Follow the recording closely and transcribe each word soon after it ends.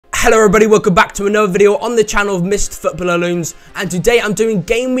Hello everybody, welcome back to another video on the channel of Mr. Footballer Loons, and today I'm doing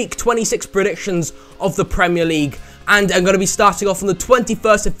Game Week 26 predictions of the Premier League, and I'm going to be starting off on the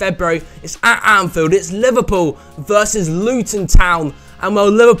 21st of February. It's at Anfield, it's Liverpool versus Luton Town, and well,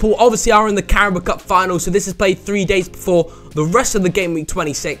 Liverpool obviously are in the Carabao Cup final, so this is played 3 days before the rest of the Game Week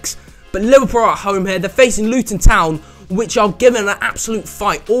 26, but Liverpool are at home here. They're facing Luton Town, which are given an absolute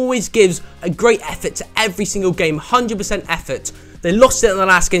fight, always gives a great effort to every single game, 100% effort. They lost it in the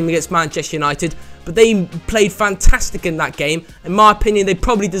last game against Manchester United, but they played fantastic in that game. In my opinion, they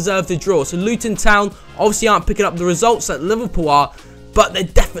probably deserved a draw. So Luton Town obviously aren't picking up the results that Liverpool are, but they're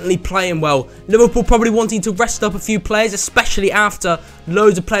definitely playing well. Liverpool probably wanting to rest up a few players, especially after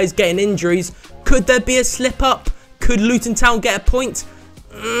loads of players getting injuries. Could there be a slip up? Could Luton Town get a point?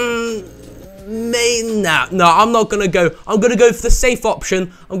 No, I'm not going to go. I'm going to go for the safe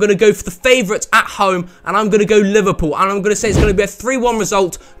option. I'm going to go for the favourites at home, and I'm going to go Liverpool. And I'm going to say it's going to be a 3-1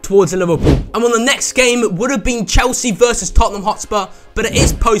 result towards Liverpool. And on the next game, it would have been Chelsea versus Tottenham Hotspur, but it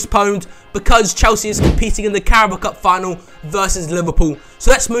is postponed because Chelsea is competing in the Carabao Cup final versus Liverpool.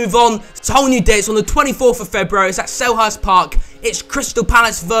 So let's move on. It's a whole new day. It's on the 24th of February. It's at Selhurst Park. It's Crystal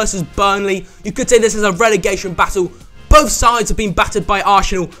Palace versus Burnley. You could say this is a relegation battle. Both sides have been battered by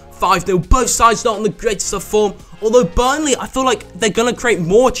Arsenal 5-0. Both sides not in the greatest of form. Although Burnley, I feel like they're going to create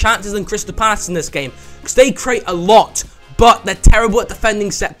more chances than Crystal Palace in this game, because they create a lot, but they're terrible at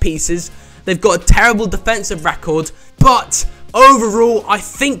defending set pieces. They've got a terrible defensive record. But overall, I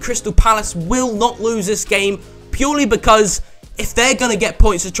think Crystal Palace will not lose this game, purely because if they're going to get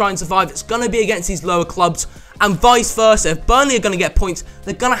points to try and survive, it's going to be against these lower clubs. And vice versa, if Burnley are going to get points,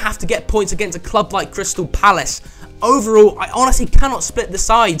 they're going to have to get points against a club like Crystal Palace. Overall, I honestly cannot split the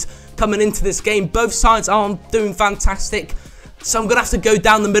sides coming into this game. Both sides are doing fantastic. So I'm going to have to go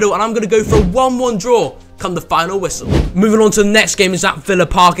down the middle, and I'm going to go for a 1-1 draw come the final whistle. Moving on to the next game is at Villa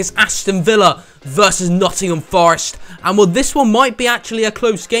Park. It's Aston Villa versus Nottingham Forest. And well, this one might be actually a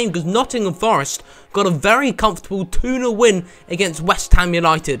close game, because Nottingham Forest got a very comfortable 2-0 win against West Ham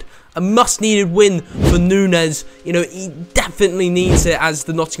United. A must-needed win for Núñez. You know, he definitely needs it as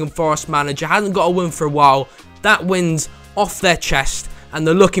the Nottingham Forest manager. Hasn't got a win for a while. That win's off their chest, and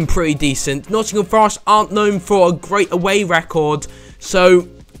they're looking pretty decent. Nottingham Forest aren't known for a great away record, so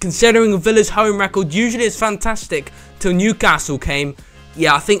considering Villa's home record usually is fantastic till Newcastle came,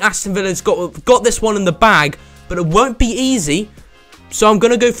 yeah, I think Aston Villa's got this one in the bag, but it won't be easy. So I'm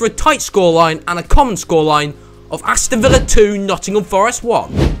going to go for a tight scoreline and a common scoreline of Aston Villa 2, Nottingham Forest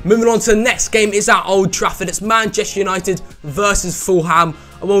 1. Moving on to the next game is at Old Trafford. It's Manchester United versus Fulham.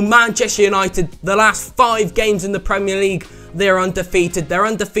 Well, Manchester United, the last 5 games in the Premier League, they're undefeated. They're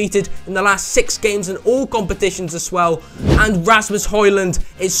undefeated in the last 6 games in all competitions as well. And Rasmus Højlund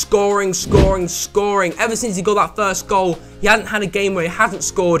is scoring. Ever since he got that first goal, he hadn't had a game where he hasn't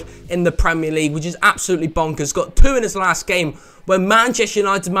scored in the Premier League, which is absolutely bonkers. Got 2 in his last game, when Manchester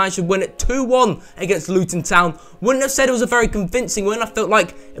United managed to win it 2-1 against Luton Town. Wouldn't have said it was a very convincing win. I felt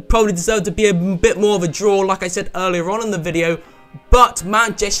like it probably deserved to be a bit more of a draw, like I said earlier on in the video. But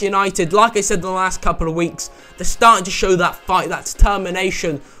Manchester United, like I said in the last couple of weeks, they're starting to show that fight, that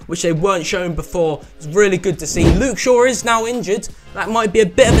determination, which they weren't showing before. It's really good to see. Luke Shaw is now injured. That might be a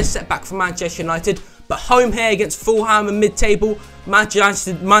bit of a setback for Manchester United. But home here against Fulham and mid-table,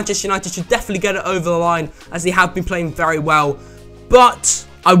 Manchester United should definitely get it over the line, as they have been playing very well. But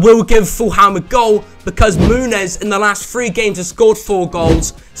I will give Fulham a goal, because Núñez in the last 3 games has scored 4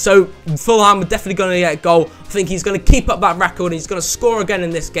 goals. So Fulham are definitely going to get a goal. I think he's going to keep up that record, and he's going to score again in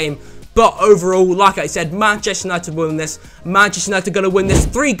this game. But overall, like I said, Manchester United will win this. Manchester United are going to win this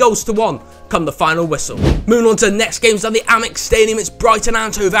 3-1 come the final whistle. Moving on to the next games at the Amex Stadium, it's Brighton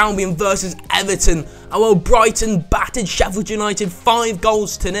and Hove Albion versus Everton. And well, Brighton battered Sheffield United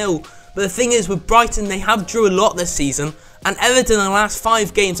 5-0. But the thing is, with Brighton, they have drew a lot this season, and Everton in the last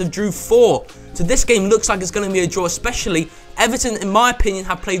 5 games have drew 4. So this game looks like it's going to be a draw, especially Everton, in my opinion,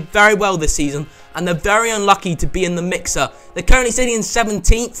 have played very well this season, and they're very unlucky to be in the mixer. They're currently sitting in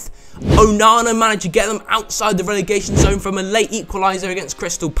 17th. Onana managed to get them outside the relegation zone from a late equaliser against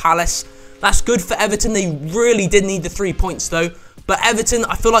Crystal Palace. That's good for Everton. They really did need the 3 points though. But Everton,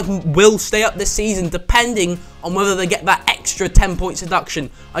 I feel like, will stay up this season, depending on whether they get that extra 10 points deduction.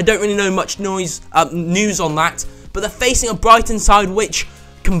 I don't really know much news on that. But they're facing a Brighton side which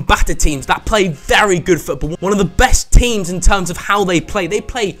can batter teams that play very good football. One of the best teams in terms of how they play. They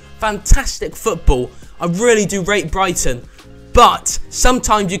play fantastic football. I really do rate Brighton. But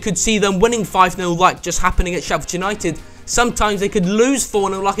sometimes you could see them winning 5-0 like just happening at Sheffield United. Sometimes they could lose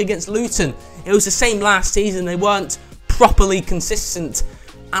 4-0 like against Luton. It was the same last season. They weren't properly consistent.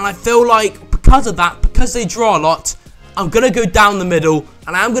 And I feel like because of that, because they draw a lot, I'm going to go down the middle,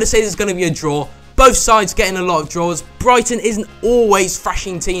 and I'm going to say there's going to be a draw. Both sides getting a lot of draws. Brighton isn't always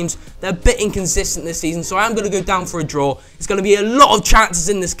thrashing teams. They're a bit inconsistent this season, so I am going to go down for a draw. It's going to be a lot of chances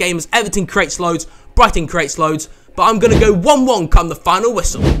in this game as Everton creates loads, Brighton creates loads, but I'm going to go 1-1 come the final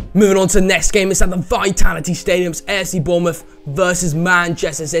whistle. Moving on to the next game, it's at the Vitality Stadium's AFC Bournemouth versus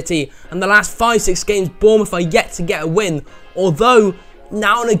Manchester City. And the last 5-6 games, Bournemouth are yet to get a win, although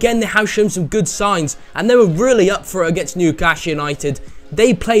now and again they have shown some good signs, and they were really up for it against Newcastle United.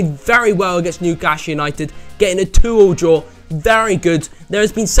 They played very well against Newcastle United, getting a 2-2 draw. Very good. There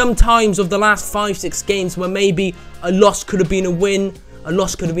has been some times of the last 5-6 games where maybe a loss could have been a win, a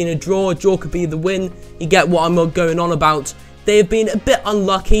loss could have been a draw could be the win. You get what I'm going on about. They have been a bit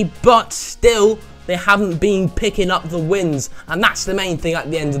unlucky, but still, they haven't been picking up the wins. And that's the main thing at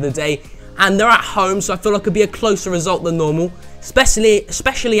the end of the day. And they're at home, so I feel like it could be a closer result than normal.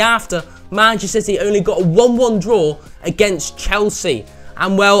 Especially after Manchester City only got a 1-1 draw against Chelsea.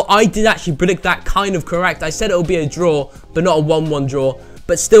 And well, I did actually predict that kind of correct. I said it would be a draw, but not a 1-1 draw.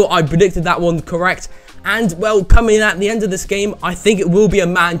 But still, I predicted that one correct. And, well, coming in at the end of this game, I think it will be a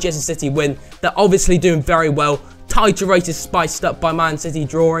Manchester City win. They're obviously doing very well. Title race is spiced up by Man City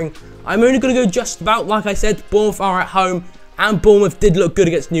drawing. I'm only going to go just about, like I said, Bournemouth are at home. And Bournemouth did look good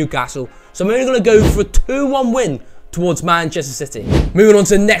against Newcastle. So I'm only going to go for a 2-1 win towards Manchester City. Moving on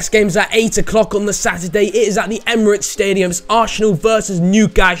to the next games at 8 o'clock on the Saturday. It is at the Emirates Stadium. It's Arsenal versus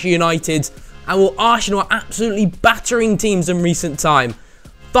Newcastle United. And well, Arsenal are absolutely battering teams in recent time.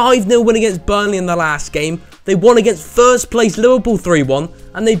 5-0 win against Burnley in the last game. They won against first place Liverpool 3-1.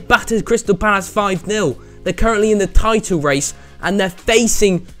 And they battered Crystal Palace 5-0. They're currently in the title race. And they're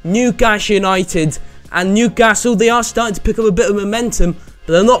facing Newcastle United. And Newcastle, they are starting to pick up a bit of momentum.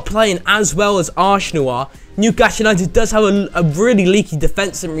 But they're not playing as well as Arsenal are. Newcastle United does have a really leaky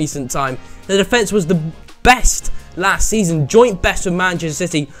defence in recent time. The defence was the best last season, joint best with Manchester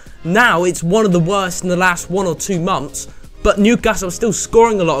City. Now it's one of the worst in the last 1 or 2 months. But Newcastle are still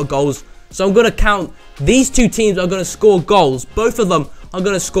scoring a lot of goals. So I'm going to count these two teams are going to score goals. Both of them are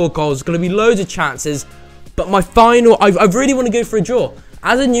going to score goals. There's going to be loads of chances. But my final, I really want to go for a draw.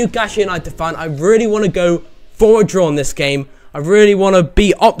 As a Newcastle United fan, I really want to go for a draw in this game. I really want to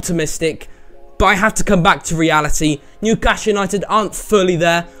be optimistic. But I have to come back to reality. Newcastle United aren't fully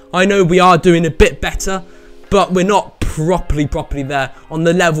there. I know we are doing a bit better, but we're not properly there on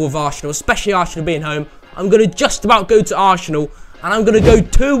the level of Arsenal, especially Arsenal being home. I'm going to just about go to Arsenal, and I'm going to go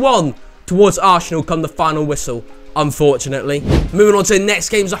 2-1 towards Arsenal come the final whistle, unfortunately. Moving on to the next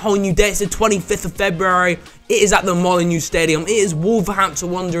game, it's a whole new day. It's the 25th of February. It is at the Molineux Stadium. It is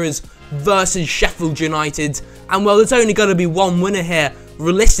Wolverhampton Wanderers versus Sheffield United. And well, there's only going to be one winner here.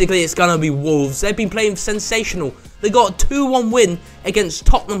 Realistically, it's going to be Wolves. They've been playing sensational. They got a 2-1 win against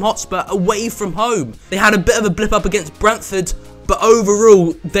Tottenham Hotspur away from home. They had a bit of a blip up against Brentford, but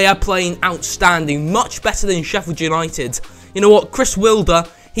overall, they are playing outstanding. Much better than Sheffield United. You know what? Chris Wilder,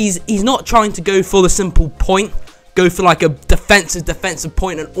 he's not trying to go for the simple point, go for like a defensive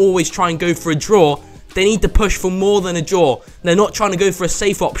point and always try and go for a draw. They need to push for more than a draw. They're not trying to go for a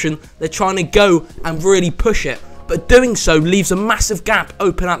safe option. They're trying to go and really push it. But doing so leaves a massive gap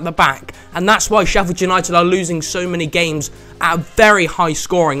open at the back. And that's why Sheffield United are losing so many games at a very high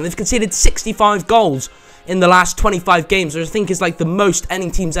scoring. They've conceded 65 goals in the last 25 games, which I think is like the most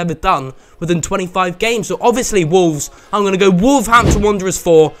any team's ever done within 25 games. So obviously Wolves, I'm going to go Wolverhampton Wanderers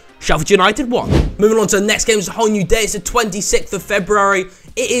 4, Sheffield United 1. Moving on to the next game, it's a whole new day. It's the 26th of February.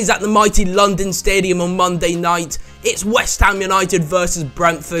 It is at the mighty London Stadium on Monday night. It's West Ham United versus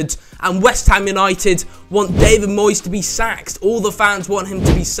Brentford. And West Ham United want David Moyes to be sacked. All the fans want him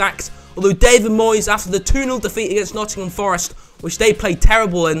to be sacked. Although David Moyes, after the 2-0 defeat against Nottingham Forest, which they played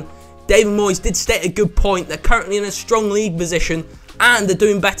terrible in, David Moyes did state a good point. They're currently in a strong league position. And they're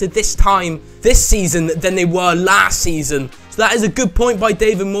doing better this season, than they were last season. So that is a good point by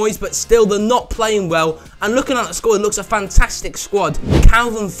David Moyes, but still they're not playing well. And looking at the squad, it looks a fantastic squad.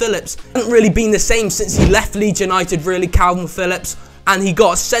 Calvin Phillips hasn't really been the same since he left Leeds United, really, Calvin Phillips. And he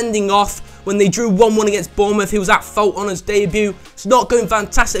got a sending off when they drew 1-1 against Bournemouth. He was at fault on his debut. It's not going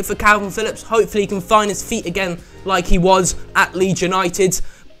fantastic for Calvin Phillips. Hopefully he can find his feet again like he was at Leeds United.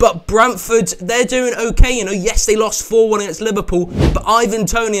 But Brentford, they're doing okay, you know. Yes, they lost 4-1 against Liverpool, but Ivan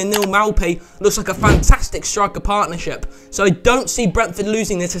Toney and Neil Maupay looks like a fantastic striker partnership. So I don't see Brentford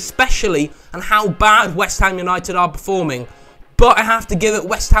losing this, especially on how bad West Ham United are performing. But I have to give it,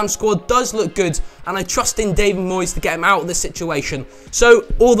 West Ham squad does look good, and I trust in David Moyes to get him out of this situation. So,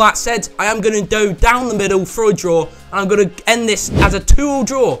 all that said, I am going to go down the middle for a draw, and I'm going to end this as a 2-2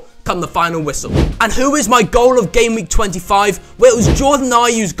 draw come the final whistle. And who is my goal of game week 25? Well, it was Jordan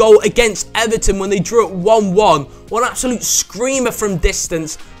Ayew's goal against Everton when they drew it 1-1. What an absolute screamer from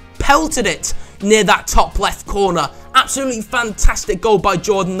distance. Pelted it near that top left corner. Absolutely fantastic goal by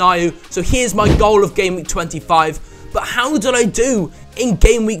Jordan Ayew. So here's my goal of game week 25. But how did I do in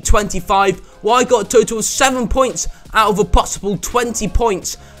game week 25? Well, I got a total of 7 points out of a possible 20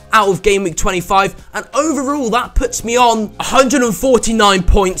 points out of game week 25, and overall that puts me on 149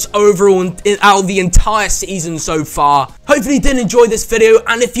 points overall out of the entire season so far. Hopefully you did enjoy this video,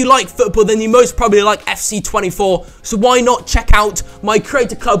 and if you like football then you most probably like FC24, so why not check out my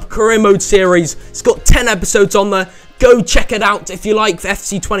Creator Club Career Mode series. It's got 10 episodes on there. Go check it out if you like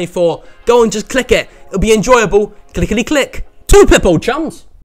FC24. Go and just click it. It'll be enjoyable. Clickety click. Two pip old chums.